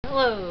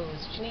Hello,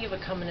 it's Geneva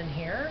coming in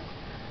here.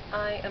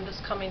 I am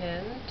just coming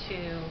in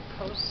to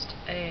post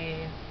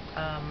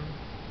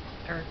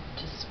or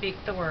to speak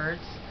the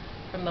words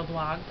from the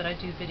blog that I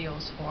do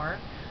videos for.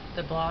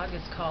 The blog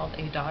is called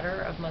A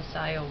Daughter of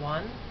Messiah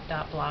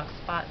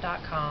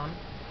 1.blogspot.com.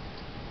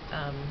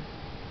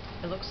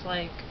 It looks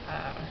like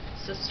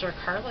Sister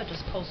Carla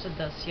just posted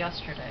this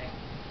yesterday,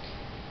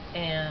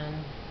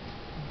 and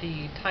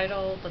the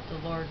title that the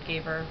Lord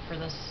gave her for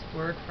this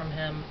word from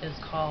Him is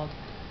called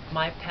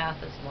My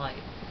Path is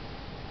Light.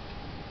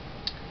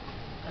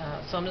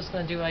 So I'm just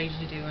going to do what I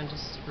usually do and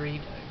just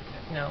read,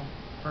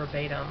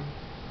 verbatim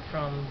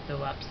from the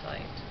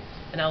website.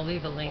 And I'll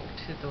leave a link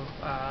to the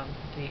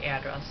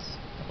address,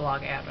 the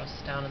blog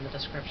address, down in the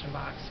description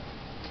box.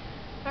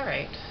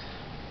 Alright.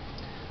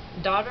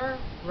 Daughter,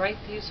 write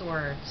these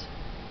words.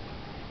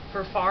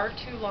 For far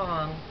too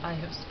long I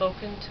have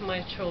spoken to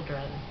my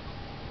children,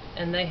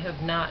 and they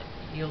have not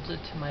yielded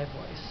to my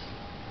voice.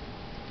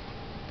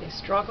 They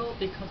struggle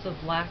because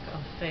of lack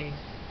of faith.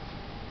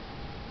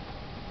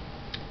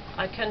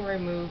 I can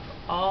remove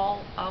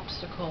all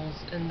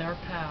obstacles in their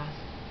path,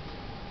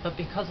 but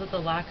because of the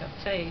lack of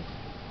faith,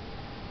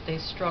 they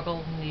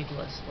struggle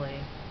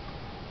needlessly.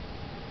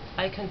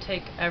 I can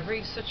take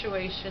every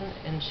situation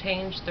and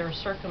change their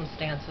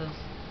circumstances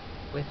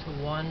with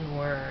one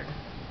word.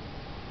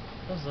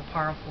 This is a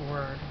powerful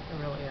word. It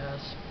really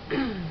is.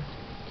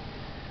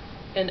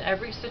 In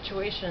every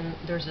situation,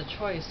 there's a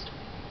choice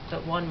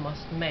that one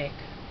must make.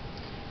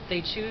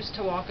 They choose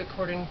to walk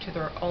according to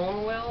their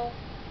own will,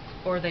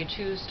 or they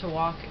choose to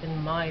walk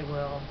in my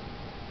will.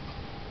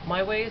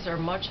 My ways are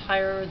much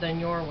higher than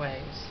your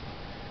ways.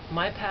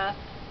 My path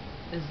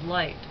is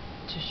light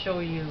to show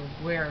you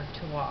where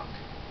to walk.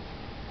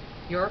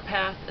 Your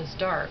path is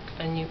dark,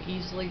 and you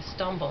easily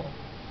stumble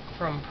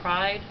from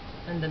pride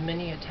and the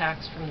many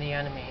attacks from the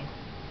enemy.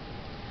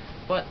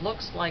 What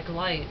looks like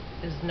light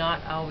is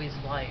not always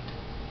light.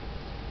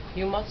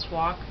 You must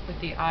walk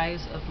with the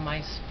eyes of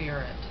my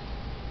Spirit.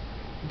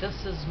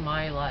 This is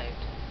my light,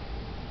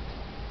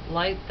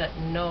 light that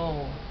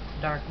no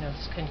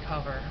darkness can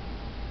cover.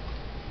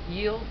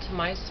 Yield to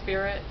my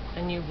Spirit,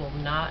 and you will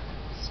not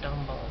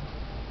stumble.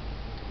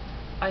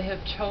 I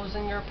have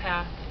chosen your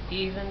path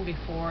even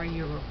before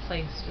you were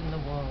placed in the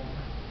womb.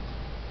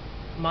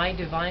 My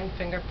divine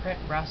fingerprint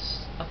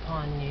rests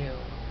upon you.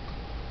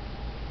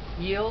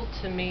 Yield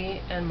to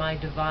me and my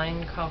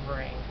divine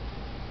covering.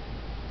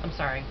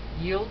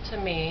 Yield to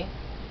me,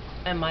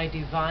 and my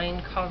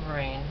divine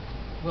covering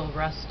will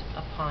rest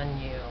upon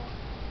you.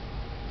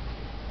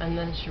 And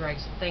then she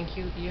writes, thank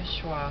you,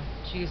 Yeshua,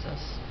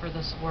 Jesus, for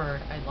this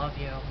word. I love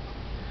you.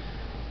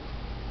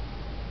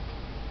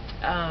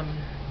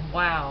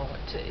 Wow.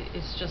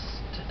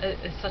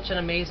 It's such an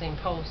amazing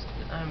post.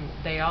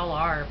 They all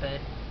are,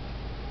 but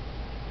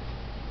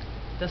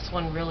this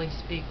one really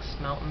speaks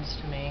mountains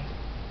to me.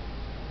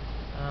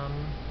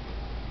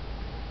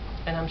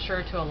 And I'm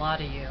sure to a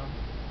lot of you.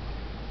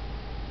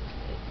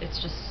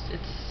 It's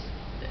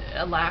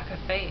a lack of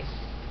faith,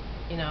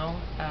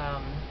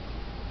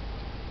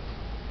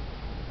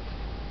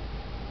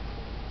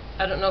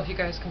 I don't know if you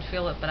guys can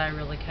feel it, but I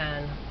really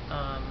can.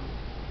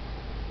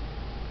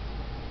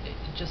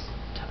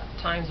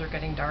 Times are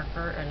getting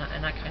darker,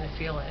 and I kind of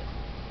feel it.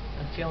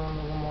 I'm feeling a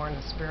little more in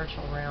the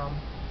spiritual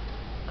realm.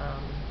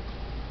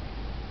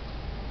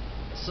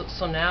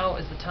 So now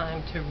is the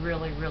time to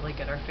really, really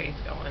get our faith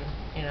going,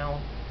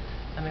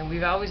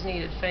 we've always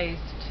needed faith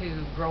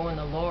to grow in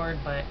the Lord,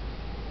 but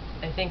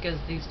I think as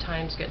these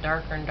times get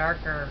darker and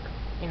darker,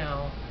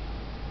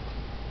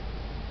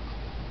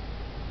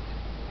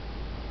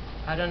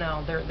 I don't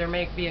know, there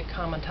may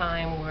come a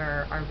time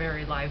where our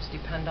very lives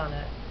depend on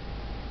it.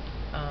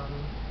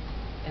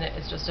 And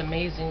it's just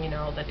amazing,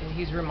 that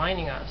He's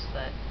reminding us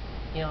that,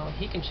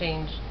 He can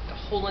change the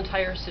whole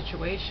entire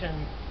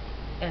situation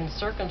and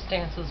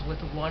circumstances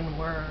with one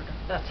word.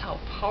 That's how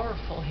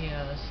powerful He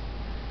is.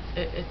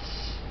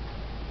 It's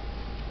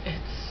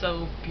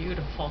so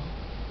beautiful,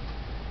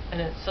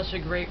 and it's such a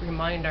great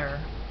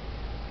reminder.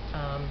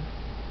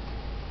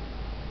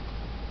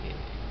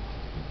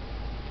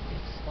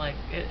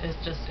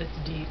 It's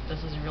deep.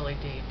 This is really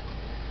deep,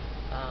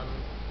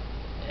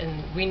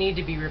 and we need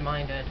to be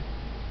reminded,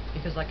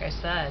 because like I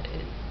said,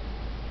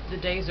 the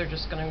days are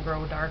just going to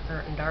grow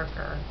darker and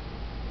darker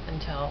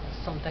until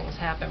some things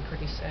happen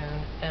pretty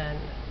soon. And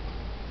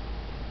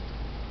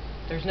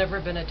there's never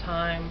been a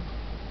time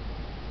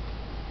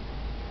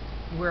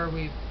where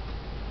we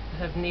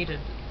have needed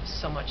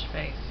so much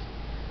faith.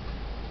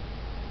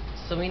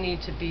 So we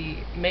need to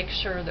make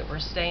sure that we're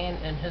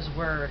staying in His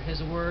Word.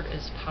 His Word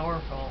is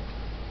powerful,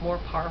 more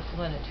powerful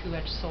than a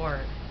two-edged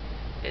sword.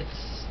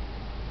 It's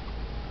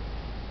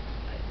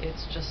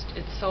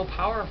so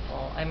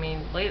powerful.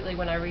 Lately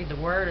when I read the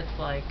Word, it's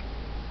like,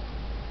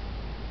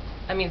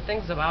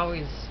 things have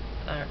always,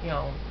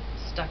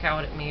 stuck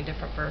out at me,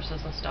 different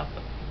verses and stuff,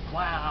 but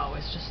wow,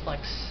 it's just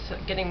like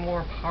getting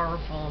more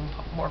powerful and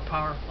more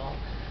powerful.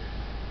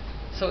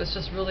 So it's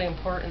just really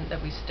important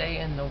that we stay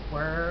in the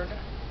Word,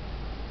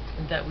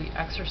 that we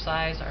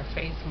exercise our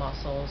faith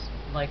muscles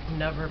like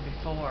never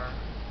before.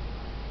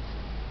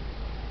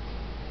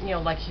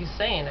 Like he's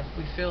saying, if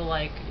we feel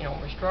like,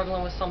 we're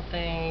struggling with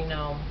something,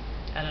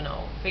 I don't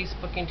know,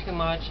 Facebooking too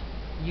much,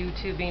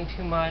 YouTubing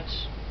too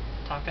much,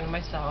 talking to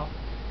myself,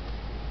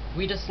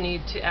 we just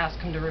need to ask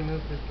him to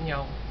remove the,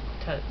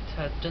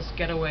 to just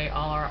get away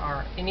all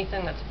our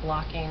anything that's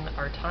blocking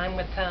our time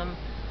with him.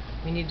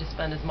 We need to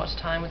spend as much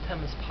time with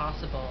him as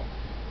possible.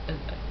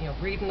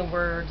 Reading the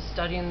Word,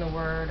 studying the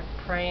Word,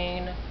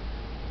 praying,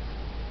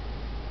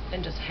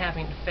 and just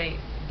having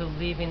faith,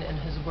 believing in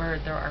His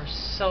Word.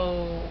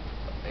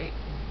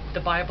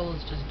 The Bible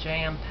is just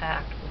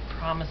jam-packed with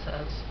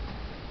promises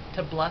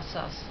to bless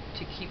us,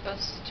 to keep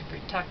us, to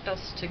protect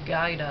us, to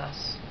guide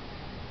us.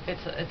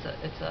 It's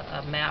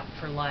a map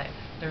for life.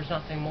 There's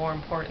nothing more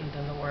important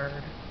than the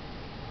Word.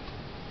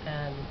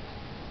 And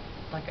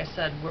like I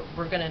said,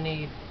 we're gonna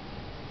need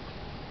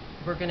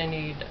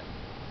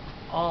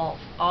all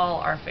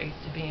our faith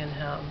to be in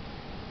Him,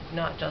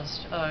 not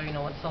just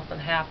when something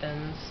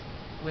happens,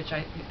 which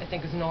I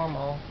think is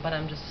normal, but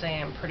I'm just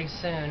saying pretty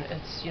soon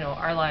it's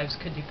our lives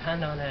could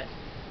depend on it.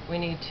 We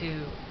need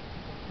to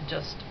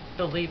just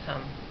believe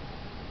Him.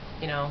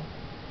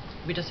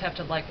 We just have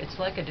to, it's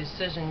like a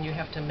decision you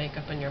have to make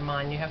up in your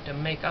mind. You have to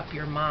make up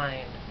your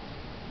mind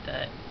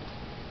that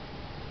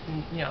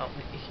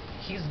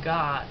He's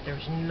God.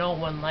 There's no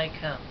one like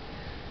Him.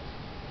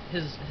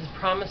 His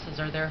promises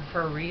are there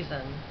for a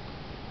reason,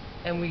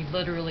 and we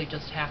literally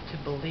just have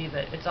to believe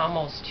it. It's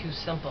almost too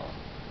simple.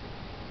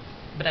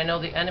 But I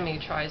know the enemy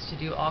tries to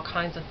do all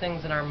kinds of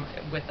things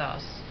with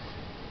us.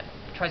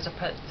 Tries to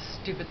put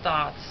stupid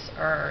thoughts,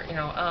 or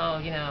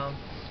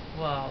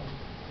well,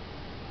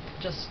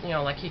 just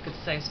like he could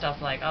say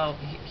stuff like, oh,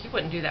 he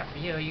wouldn't do that for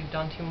you. You've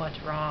done too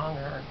much wrong,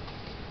 or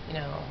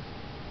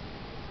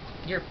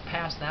you're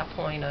past that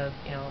point of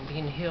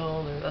being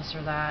healed, or this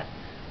or that.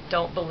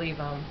 Don't believe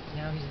him.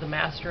 He's the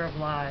master of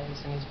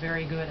lies, and he's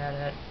very good at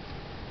it.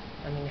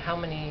 I mean, how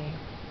many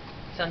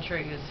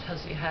centuries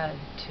has he had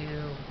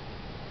to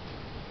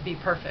be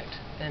perfect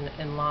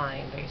in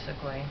lying,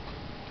 basically?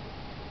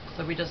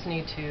 So we just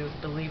need to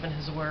believe in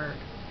His Word,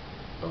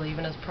 believe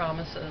in His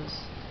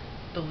promises,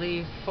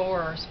 believe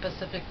for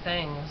specific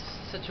things,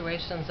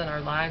 situations in our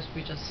lives.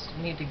 We just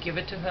need to give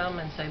it to Him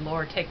and say,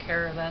 Lord, take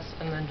care of this,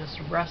 and then just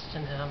rest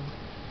in Him.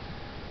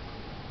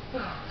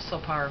 So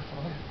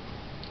powerful.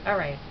 All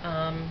right.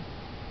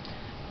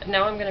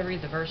 Now I'm going to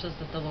read the verses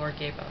that the Lord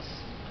gave us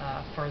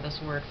for this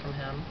word from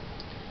Him.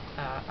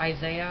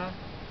 Isaiah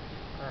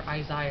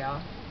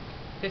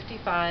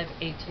 55,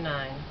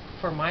 8-9.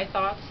 For my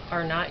thoughts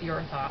are not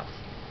your thoughts,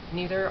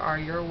 neither are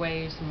your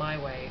ways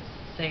my ways,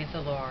 saith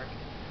the Lord.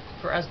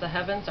 For as the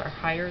heavens are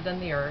higher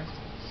than the earth,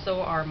 so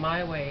are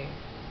my ways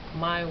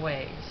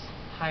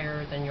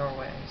higher than your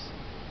ways,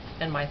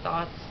 and my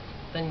thoughts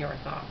than your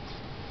thoughts.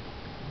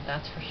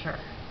 That's for sure.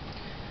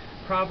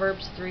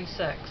 Proverbs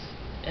 3:6.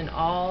 In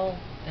all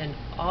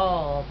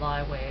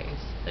thy ways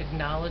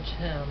acknowledge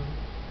Him,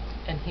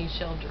 and He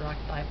shall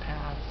direct thy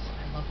paths.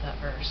 I love that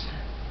verse.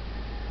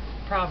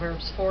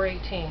 Proverbs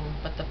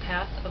 4:18. But the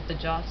path of the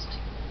just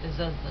is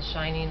as the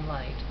shining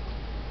light,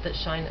 that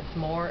shineth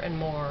more and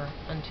more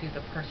unto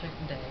the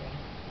perfect day.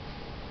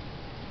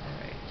 All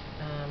right.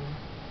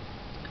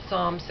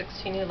 Psalm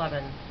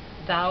 16:11.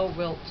 Thou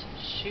wilt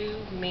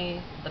shew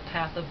me the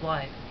path of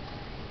life.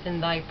 In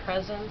thy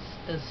presence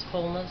is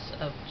fullness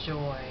of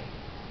joy.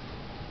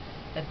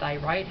 At thy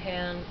right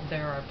hand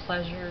there are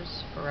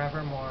pleasures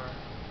forevermore.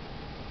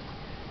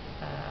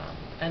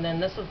 And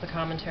then this is the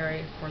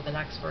commentary for the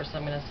next verse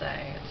I'm going to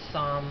say. It's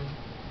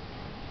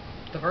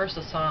the verse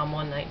is Psalm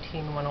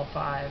 119,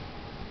 105.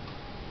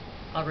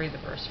 I'll read the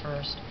verse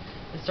first.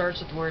 It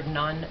starts with the word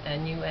nun,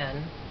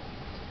 N-U-N.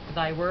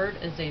 Thy word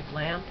is a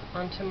lamp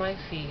unto my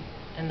feet,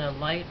 and a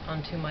light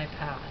unto my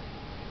path.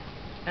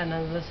 And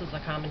then this is the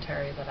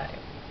commentary that I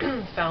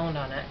found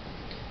on it.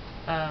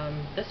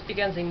 This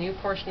begins a new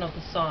portion of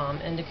the psalm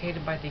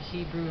indicated by the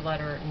Hebrew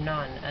letter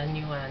nun,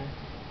 N-U-N,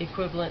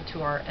 equivalent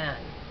to our N.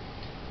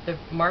 The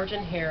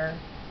margin here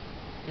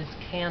is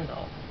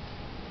candle.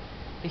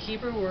 The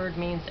Hebrew word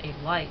means a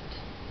light,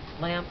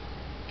 lamp,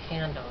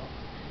 candle.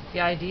 The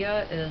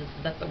idea is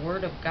that the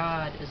Word of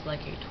God is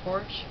like a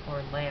torch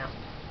or lamp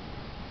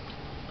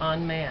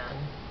on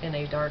man in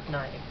a dark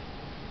night.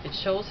 It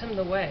shows him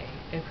the way.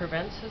 It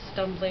prevents his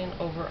stumbling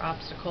over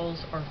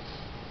obstacles or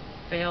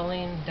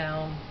failing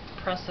down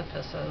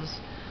precipices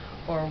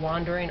or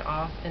wandering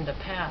off into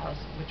paths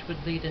which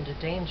would lead into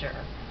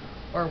danger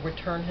or would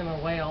turn him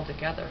away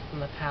altogether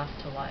from the path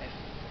to life.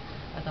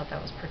 I thought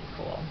that was pretty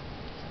cool.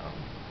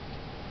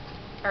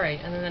 Alright,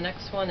 and then the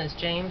next one is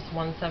James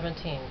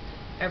 1:17.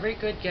 Every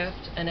good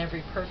gift and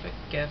every perfect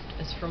gift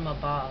is from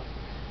above,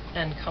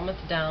 and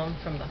cometh down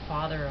from the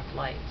Father of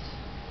lights,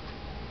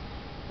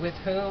 with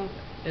whom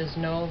is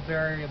no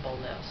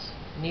variableness,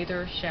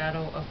 neither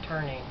shadow of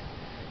turning,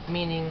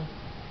 meaning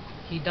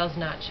He does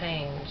not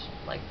change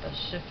like the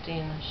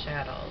shifting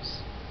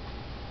shadows.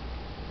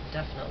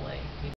 Definitely.